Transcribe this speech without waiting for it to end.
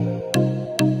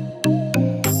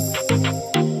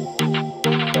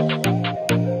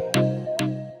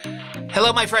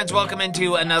Hello, my friends. Welcome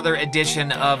into another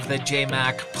edition of the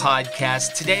JMac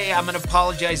podcast. Today, I'm going to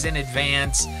apologize in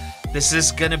advance. This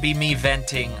is going to be me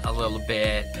venting a little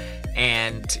bit.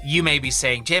 And you may be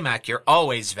saying, JMac, you're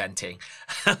always venting.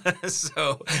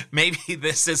 So maybe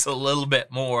this is a little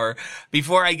bit more.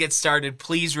 Before I get started,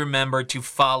 please remember to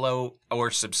follow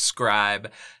or subscribe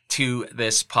to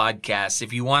this podcast.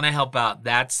 If you want to help out,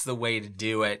 that's the way to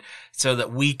do it so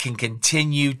that we can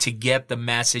continue to get the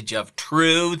message of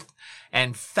truth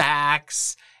and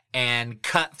facts and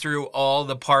cut through all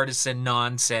the partisan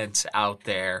nonsense out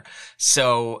there.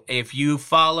 So if you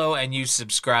follow and you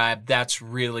subscribe, that's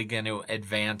really going to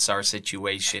advance our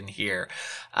situation here.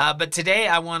 But today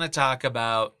I want to talk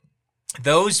about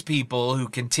those people who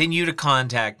continue to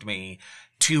contact me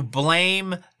to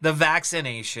blame the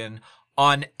vaccination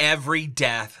on every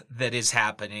death that is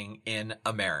happening in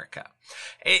America.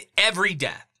 Every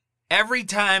death. Every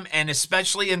time, and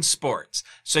especially in sports.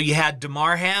 So you had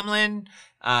Damar Hamlin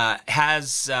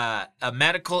has a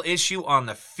medical issue on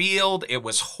the field. It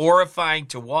was horrifying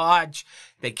to watch.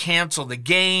 They canceled the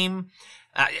game.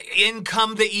 In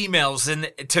come the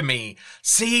emails to me.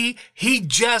 See, he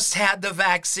just had the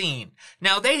vaccine.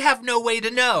 Now, they have no way to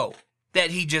know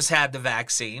that he just had the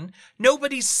vaccine.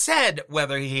 Nobody said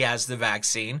whether he has the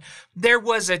vaccine. There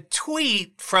was a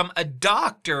tweet from a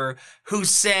doctor who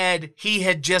said he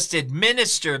had just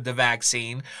administered the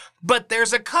vaccine, but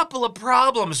there's a couple of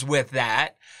problems with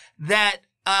that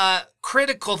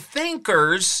critical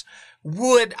thinkers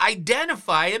would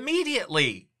identify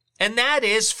immediately. And that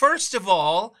is, first of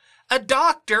all, a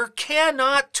doctor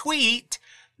cannot tweet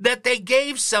that they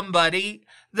gave somebody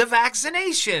the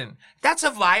vaccination. That's a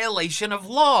violation of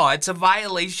law. It's a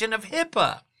violation of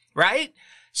HIPAA, right?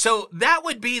 So that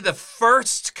would be the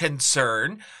first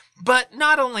concern. But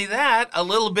not only that, a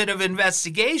little bit of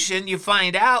investigation, you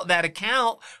find out that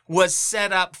account was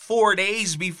set up 4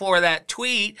 days before that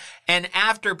tweet. And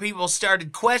after people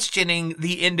started questioning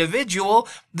the individual,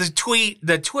 the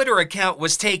Twitter account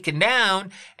was taken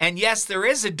down. And yes, there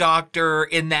is a doctor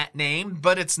in that name,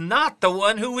 but it's not the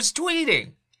one who was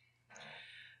tweeting.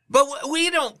 But we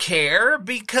don't care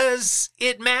because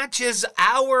it matches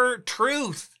our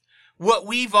truth, what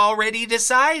we've already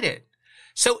decided.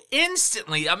 So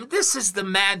instantly, this is the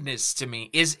madness to me,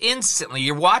 is instantly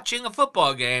you're watching a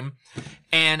football game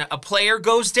and a player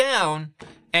goes down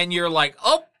and you're like,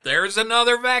 oh, there's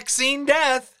another vaccine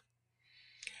death.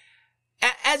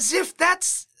 As if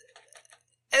that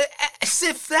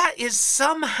is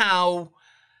somehow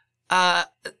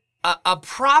a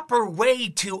proper way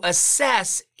to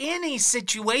assess any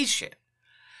situation.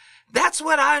 That's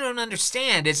what I don't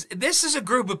understand. This is a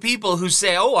group of people who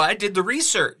say, oh, I did the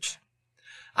research.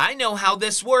 I know how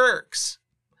this works.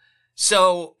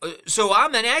 So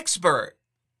I'm an expert.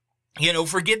 You know,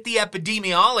 forget the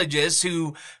epidemiologists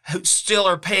who still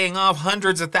are paying off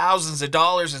hundreds of thousands of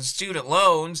dollars in student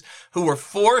loans, who were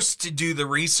forced to do the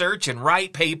research and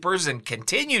write papers and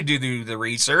continue to do the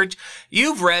research.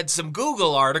 You've read some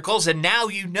Google articles, and now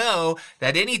you know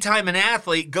that anytime an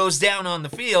athlete goes down on the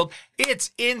field,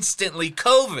 it's instantly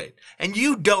COVID. And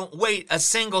you don't wait a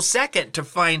single second to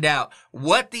find out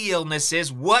what the illness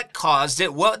is, what caused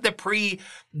it, what the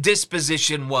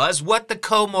predisposition was, what the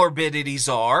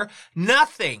comorbidities are.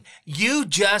 Nothing. You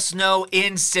just know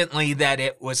instantly that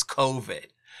it was COVID.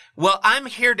 Well, I'm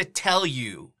here to tell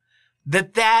you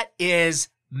that is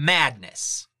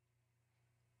madness.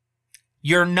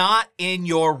 You're not in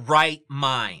your right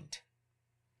mind.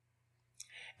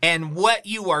 And what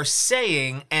you are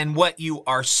saying and what you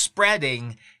are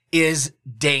spreading is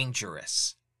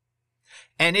dangerous.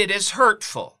 And it is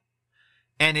hurtful.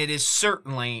 And it is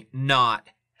certainly not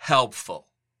helpful.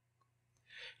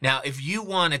 Now, if you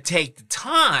want to take the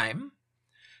time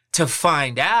to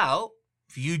find out,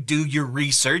 if you do your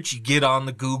research, you get on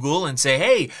the Google and say,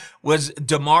 hey, was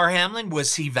Damar Hamlin,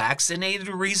 was he vaccinated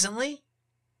recently?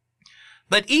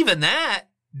 But even that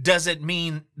doesn't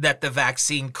mean that the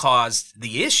vaccine caused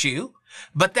the issue.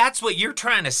 But that's what you're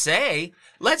trying to say.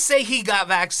 Let's say he got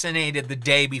vaccinated the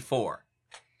day before.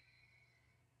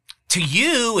 To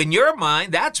you, in your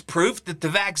mind, that's proof that the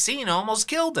vaccine almost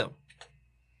killed him.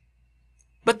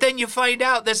 But then you find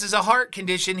out this is a heart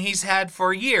condition he's had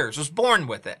for years, was born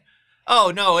with it.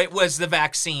 Oh, no, it was the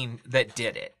vaccine that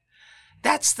did it.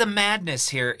 That's the madness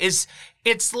here. It's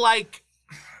like,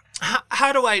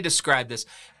 how do I describe this?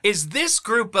 Is this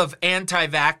group of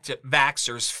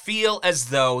anti-vaxxers feel as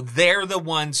though they're the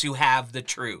ones who have the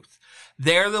truth?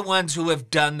 They're the ones who have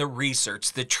done the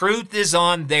research. The truth is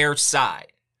on their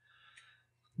side.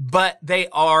 But they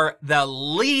are the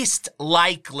least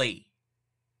likely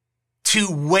to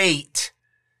wait,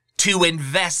 to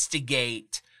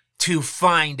investigate, to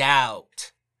find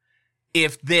out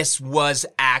if this was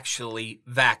actually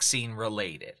vaccine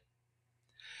related.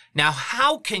 Now,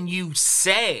 how can you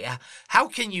sit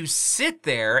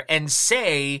there and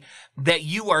say that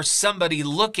you are somebody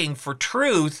looking for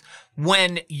truth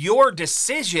when your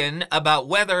decision about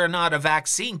whether or not a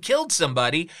vaccine killed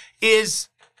somebody is,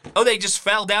 oh, they just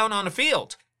fell down on a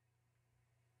field?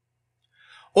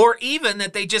 Or even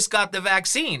that they just got the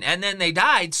vaccine and then they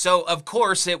died, so of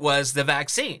course it was the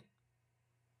vaccine.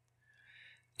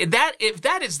 If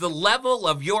that is the level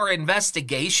of your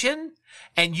investigation,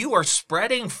 and you are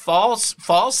spreading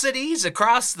falsities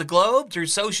across the globe through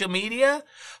social media,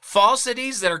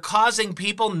 falsities that are causing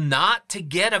people not to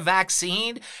get a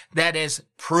vaccine that is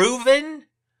proven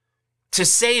to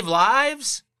save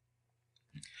lives,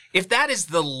 if that is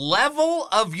the level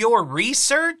of your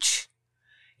research,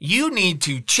 you need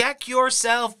to check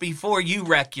yourself before you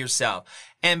wreck yourself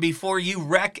and before you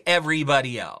wreck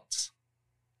everybody else.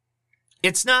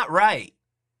 It's not right.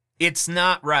 It's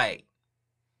not right.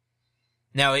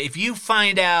 Now, if you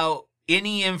find out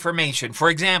any information, for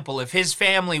example, if his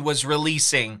family was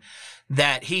releasing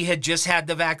that he had just had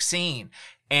the vaccine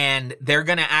and they're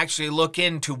going to actually look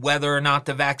into whether or not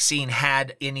the vaccine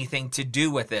had anything to do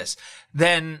with this,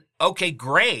 then, okay,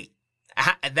 great.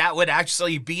 That would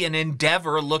actually be an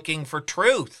endeavor looking for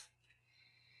truth.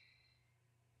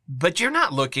 But you're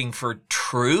not looking for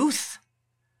truth.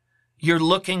 You're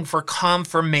looking for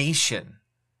confirmation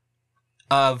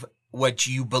of what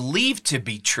you believe to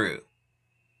be true.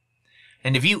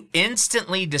 And if you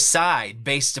instantly decide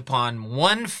based upon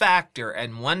one factor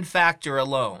and one factor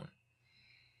alone,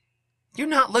 you're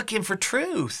not looking for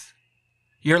truth.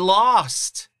 You're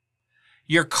lost.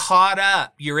 You're caught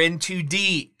up. You're in too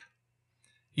deep.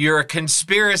 You're a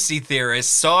conspiracy theorist.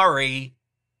 Sorry.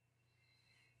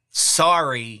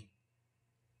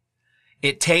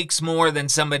 It takes more than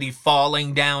somebody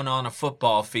falling down on a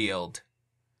football field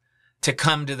to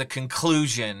come to the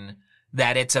conclusion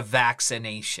that it's a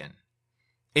vaccination.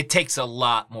 It takes a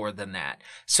lot more than that.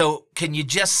 So can you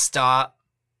just stop?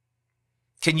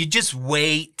 Can you just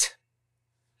wait?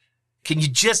 Can you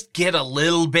just get a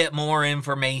little bit more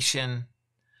information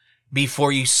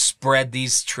before you spread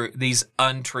these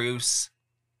untruths?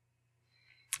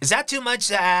 Is that too much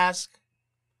to ask?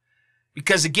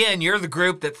 Because again, you're the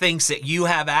group that thinks that you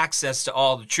have access to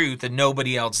all the truth and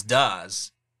nobody else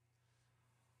does.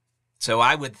 So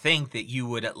I would think that you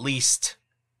would at least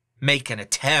make an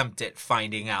attempt at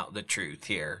finding out the truth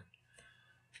here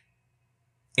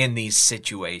in these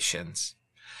situations.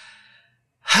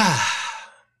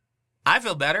 I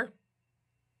feel better.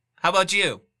 How about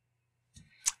you?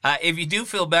 If you do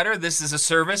feel better, this is a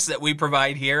service that we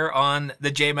provide here on the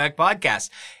JMac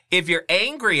podcast. If you're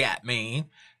angry at me,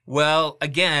 well,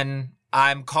 again,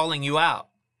 I'm calling you out.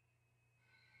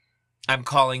 I'm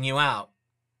calling you out.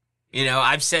 You know,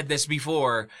 I've said this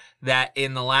before, that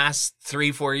in the last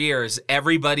 3-4 years,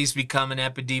 everybody's become an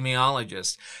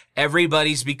epidemiologist.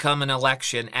 Everybody's become an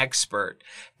election expert.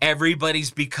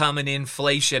 Everybody's become an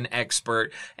inflation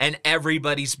expert. And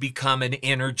everybody's become an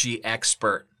energy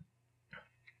expert.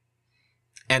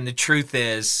 And the truth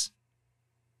is,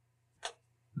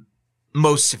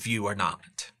 most of you are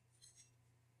not.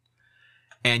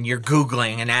 And you're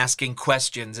Googling and asking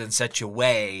questions in such a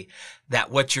way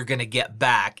that what you're going to get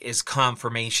back is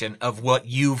confirmation of what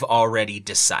you've already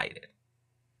decided.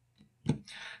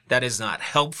 That is not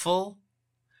helpful.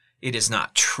 It is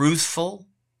not truthful.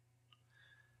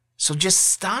 So just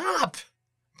stop.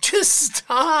 Just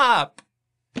stop.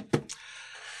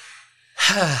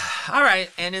 All right.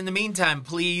 And in the meantime,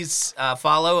 please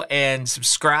follow and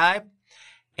subscribe.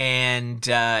 And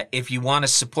if you want to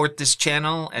support this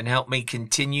channel and help me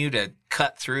continue to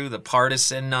cut through the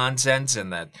partisan nonsense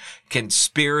and the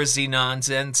conspiracy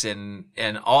nonsense and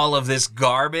all of this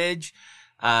garbage,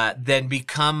 then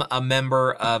become a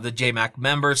member of the JMac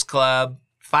Members Club.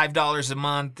 $5 a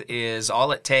month is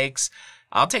all it takes.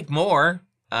 I'll take more.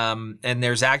 And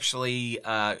there's actually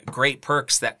great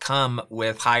perks that come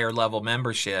with higher level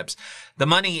memberships. The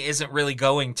money isn't really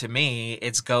going to me.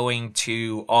 It's going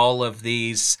to all of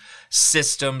these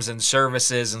systems and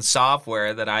services and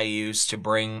software that I use to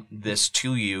bring this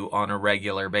to you on a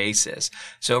regular basis.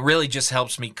 So it really just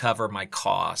helps me cover my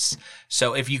costs.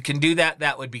 So if you can do that,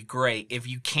 that would be great. If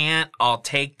you can't, I'll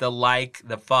take the like,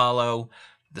 the follow,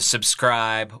 the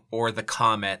subscribe, or the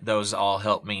comment. Those all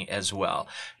help me as well.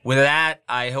 With that,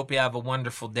 I hope you have a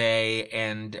wonderful day.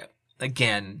 And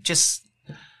again, just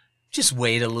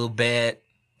wait a little bit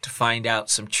to find out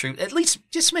some truth. At least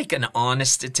just make an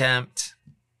honest attempt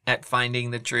at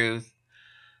finding the truth.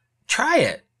 Try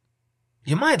it.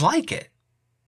 You might like it.